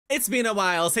It's been a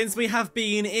while since we have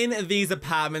been in these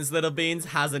apartments, little beans,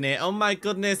 hasn't it? Oh my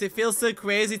goodness, it feels so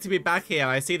crazy to be back here.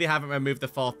 I see they haven't removed the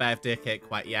 4th birthday cake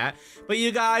quite yet. But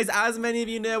you guys, as many of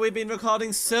you know, we've been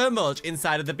recording so much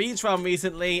inside of the beach room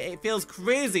recently. It feels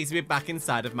crazy to be back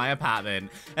inside of my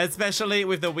apartment, especially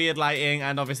with the weird lighting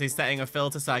and obviously setting a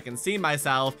filter so I can see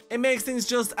myself. It makes things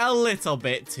just a little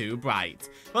bit too bright.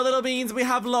 But little beans, we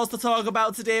have lots to talk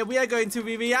about today. We are going to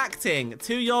be reacting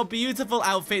to your beautiful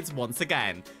outfits once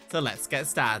again. So let's get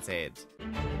started.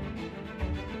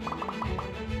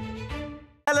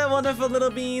 Hello wonderful little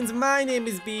beans, my name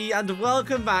is Bee and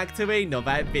welcome back to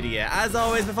another video. As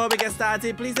always, before we get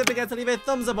started, please don't forget to leave a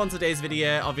thumbs up on today's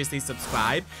video, obviously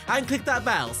subscribe, and click that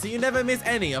bell so you never miss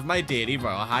any of my daily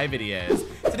Royale High videos.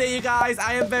 Today you guys,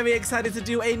 I am very excited to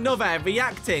do another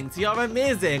reacting to your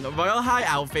amazing Royale High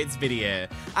outfits video.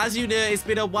 As you know, it's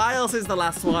been a while since the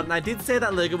last one, and I did say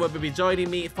that Logan would be joining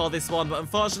me for this one, but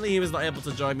unfortunately he was not able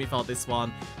to join me for this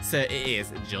one, so it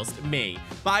is just me.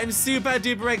 But I'm super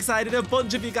duper excited. A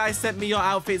bunch of you guys sent me your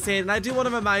outfits in, and I do want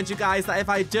to remind you guys that if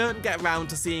I don't get around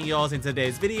to seeing yours in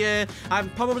today's video, I'm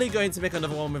probably going to make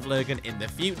another one with Logan in the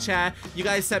future. You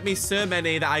guys sent me so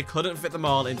many that I couldn't fit them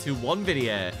all into one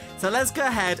video. So let's go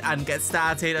ahead and get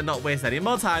started and not waste any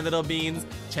more time, little beans,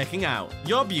 checking out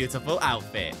your beautiful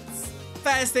outfits.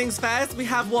 First things first, we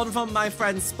have one from my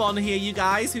friend Spawn here, you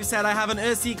guys, who said I have an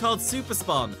OC called Super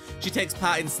Spawn. She takes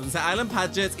part in Sunset Island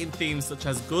pageants in themes such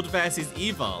as good versus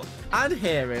evil and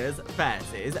heroes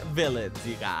versus villains,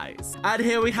 you guys. And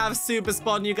here we have Super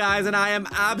Spawn, you guys, and I am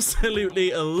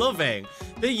absolutely loving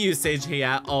the usage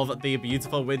here of the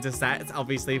beautiful winter set.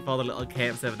 Obviously for the little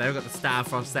capes over there, we've got the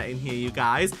Starfrost set in here, you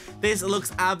guys. This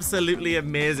looks absolutely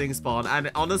amazing, Spawn, and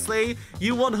honestly,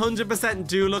 you 100%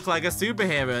 do look like a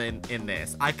superhero in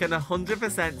this. I can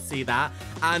 100% see that,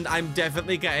 and I'm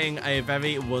definitely getting a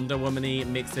very Wonder Woman-y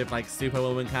mixed with like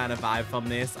Superwoman kind of vibe from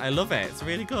this. I love it. It's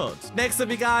really good. Next up,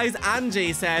 you guys,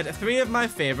 Angie said 3 of my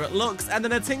favorite looks and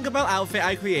then a Tinkerbell outfit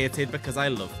I created because I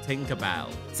love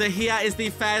Tinkerbell. So here is the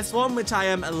first one, which I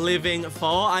am living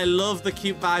for. I love the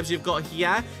cute vibes you've got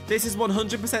here. This is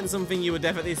 100% something you would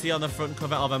definitely see on the front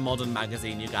cover of a modern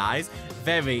magazine, you guys.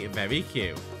 Very, very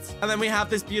cute. And then we have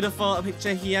this beautiful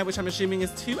picture here, which I'm assuming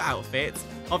is 2 outfits.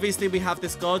 Obviously, we have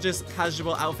this gorgeous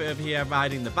casual outfit over here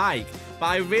riding the bike. But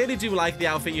I really do like the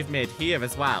outfit you've made here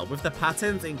as well. With the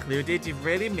patterns included, you've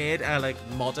really made a like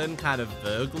modern kind of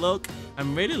Vogue look.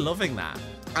 I'm really loving that.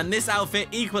 And this outfit,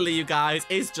 equally, you guys,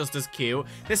 is just as cute.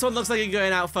 This one looks like you're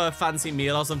going out for a fancy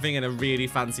meal or something in a really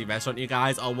fancy restaurant, you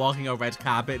guys, or walking a red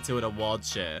carpet to an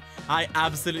awards show. I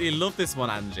absolutely love this one,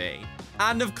 Angie.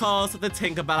 And of course, the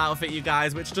Tinkerbell outfit, you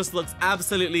guys, which just looks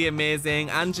absolutely amazing.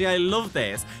 Angie, I love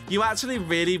this. You actually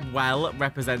really well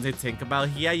represented Tinkerbell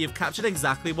here. You've captured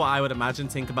exactly what I would imagine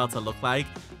Tinkerbell to look like.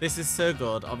 This is so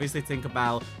good. Obviously,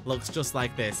 Tinkerbell looks just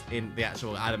like this in the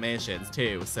actual animations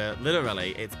too. So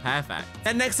literally, it's perfect.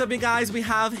 And next up, you guys, we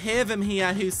have Haven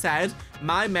here, who said,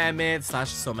 my mermaid /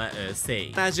 summer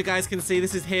OC. As you guys can see,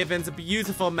 this is Haven's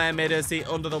beautiful mermaid OC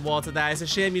under the water there. It's a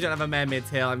shame you don't have a mermaid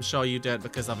tail. I'm sure you don't,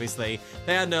 because obviously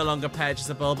they are no longer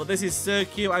purchasable, but this is so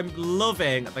cute. I'm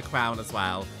loving the crown as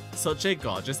well. Such a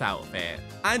gorgeous outfit.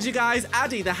 And you guys,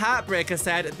 Addie the Heartbreaker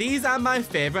said, these are my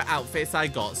favorite outfits I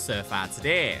got so far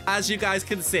today. As you guys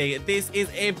can see, this is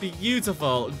a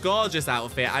beautiful, gorgeous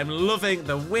outfit. I'm loving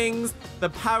the wings, the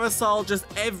parasol, just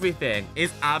everything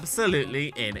is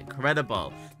absolutely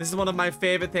incredible. This is one of my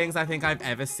favorite things I think I've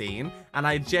ever seen, and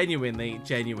I genuinely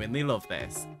love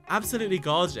this. Absolutely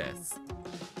gorgeous.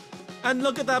 And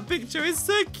look at that picture, it's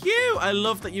so cute. I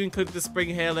love that you included the spring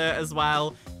halo as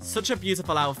well. Such a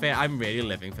beautiful outfit. I'm really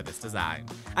living for this design.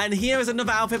 And here is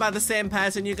another outfit by the same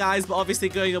person, you guys, but obviously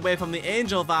going away from the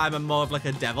angel vibe and more of like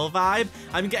a devil vibe.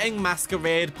 I'm getting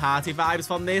masquerade party vibes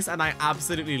from this, and I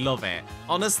absolutely love it.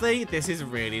 Honestly, this is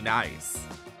really nice.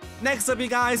 Next up, you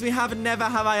guys, we have Never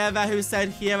Have I Ever, who said,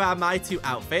 here are my 2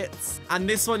 outfits. And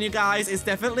this one, you guys, is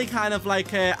definitely kind of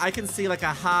like a, I can see like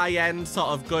a high-end sort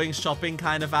of going shopping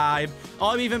kind of vibe.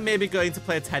 Or even maybe going to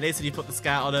play tennis and you put the skirt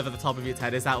on over the top of your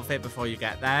tennis outfit before you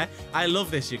get there. I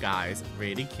love this, you guys.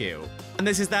 Really cute. And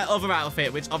this is their other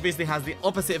outfit, which obviously has the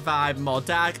opposite vibe, more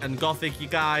dark and gothic, you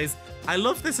guys. I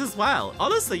love this as well.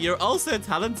 Honestly, you're all so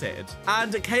talented.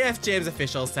 And KF James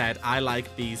Official said, I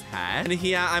like these hair. And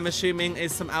here, I'm assuming,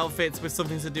 is some outfits with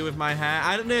something to do with my hair.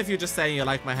 I don't know if you're just saying you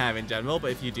like my hair in general, but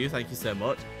if you do, thank you so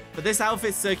much. But this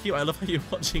outfit's so cute. I love how you're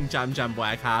watching Jam Jam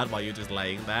work hard while you're just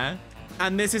laying there.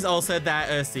 And this is also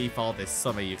their OC for this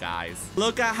summer, you guys.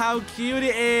 Look at how cute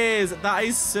it is. That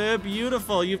is so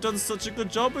beautiful. You've done such a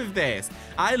good job with this.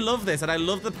 I love this, and I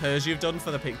love the pose you've done for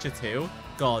the picture too.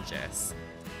 Gorgeous.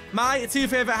 My two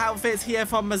favorite outfits here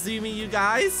from Mazumi, you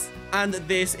guys. And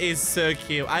this is so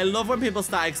cute. I love when people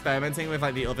start experimenting with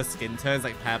like the other skin tones,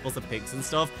 like purples and pinks and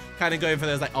stuff. Kind of going for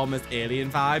those like almost alien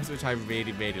vibes, which I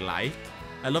really, really like.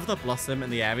 I love the blossom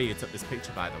and the area you took this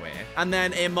picture, by the way. And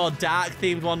then a more dark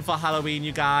themed one for Halloween,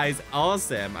 you guys.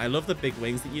 Awesome. I love the big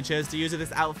wings that you chose to use with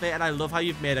this outfit. And I love how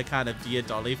you've made a kind of Dear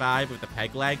Dolly vibe with the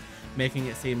peg leg, making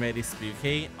it seem really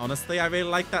spooky. Honestly, I really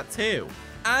like that too.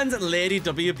 And Lady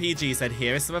WPG said,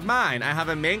 here is some of mine. I have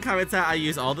a main character I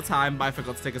use all the time, but I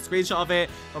forgot to take a screenshot of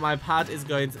it. But my iPad, is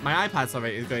going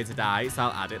to die, so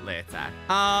I'll add it later.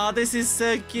 Oh, this is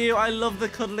so cute. I love the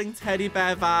cuddling teddy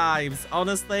bear vibes.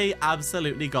 Honestly,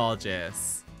 absolutely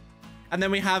gorgeous. And then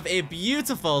we have a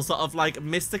beautiful sort of like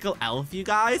mystical elf, you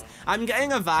guys. I'm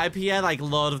getting a vibe here like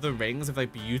Lord of the Rings with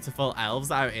like beautiful elves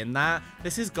that are in that.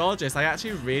 This is gorgeous. I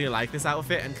actually really like this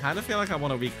outfit and kind of feel like I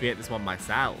want to recreate this one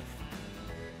myself.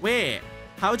 Wait,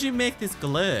 how do you make this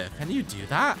glow? Can you do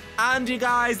that? And you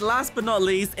guys, last but not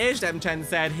least, Chen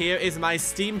said, here is my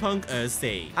steampunk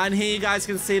OC. And here you guys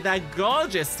can see that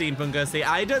gorgeous steampunk OC.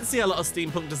 I don't see a lot of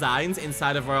steampunk designs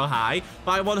inside of Royale High,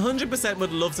 but I 100%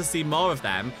 would love to see more of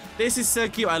them. This is so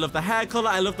cute. I love the hair color.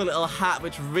 I love the little hat,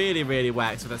 which really, really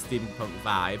works with a steampunk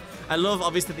vibe. I love,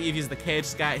 obviously, that you've used the cage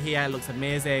skirt here. It looks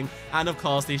amazing. And, of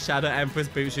course, the Shadow Empress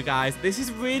boots, you guys. This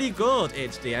is really good,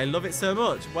 HD. I love it so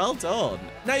much. Well done.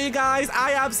 Now, you guys,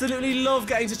 I absolutely love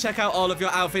getting to check out all of your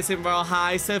outfits in Royale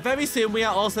High. So, very soon, we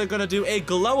are also going to do a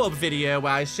glow-up video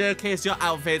where I showcase your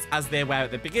outfits as they were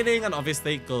at the beginning and,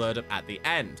 obviously, glowed up at the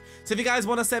end. So, if you guys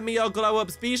want to send me your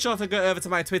glow-ups, be sure to go over to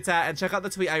my Twitter and check out the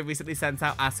tweet I recently sent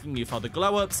out asking you for the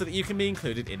glow-up so that you can be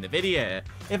included in the video.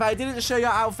 If I didn't show your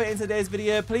outfit in today's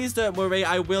video, please don't worry,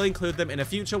 I will include them in a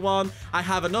future one. I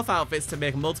have enough outfits to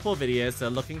make multiple videos, so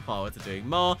looking forward to doing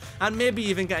more, and maybe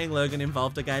even getting Logan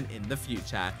involved again in the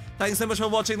future. Thanks so much for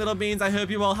watching, little beans. I hope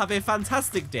you all have a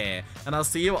fantastic day, and I'll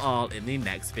see you all in the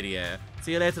next video.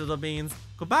 See you later, little beans.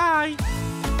 Goodbye!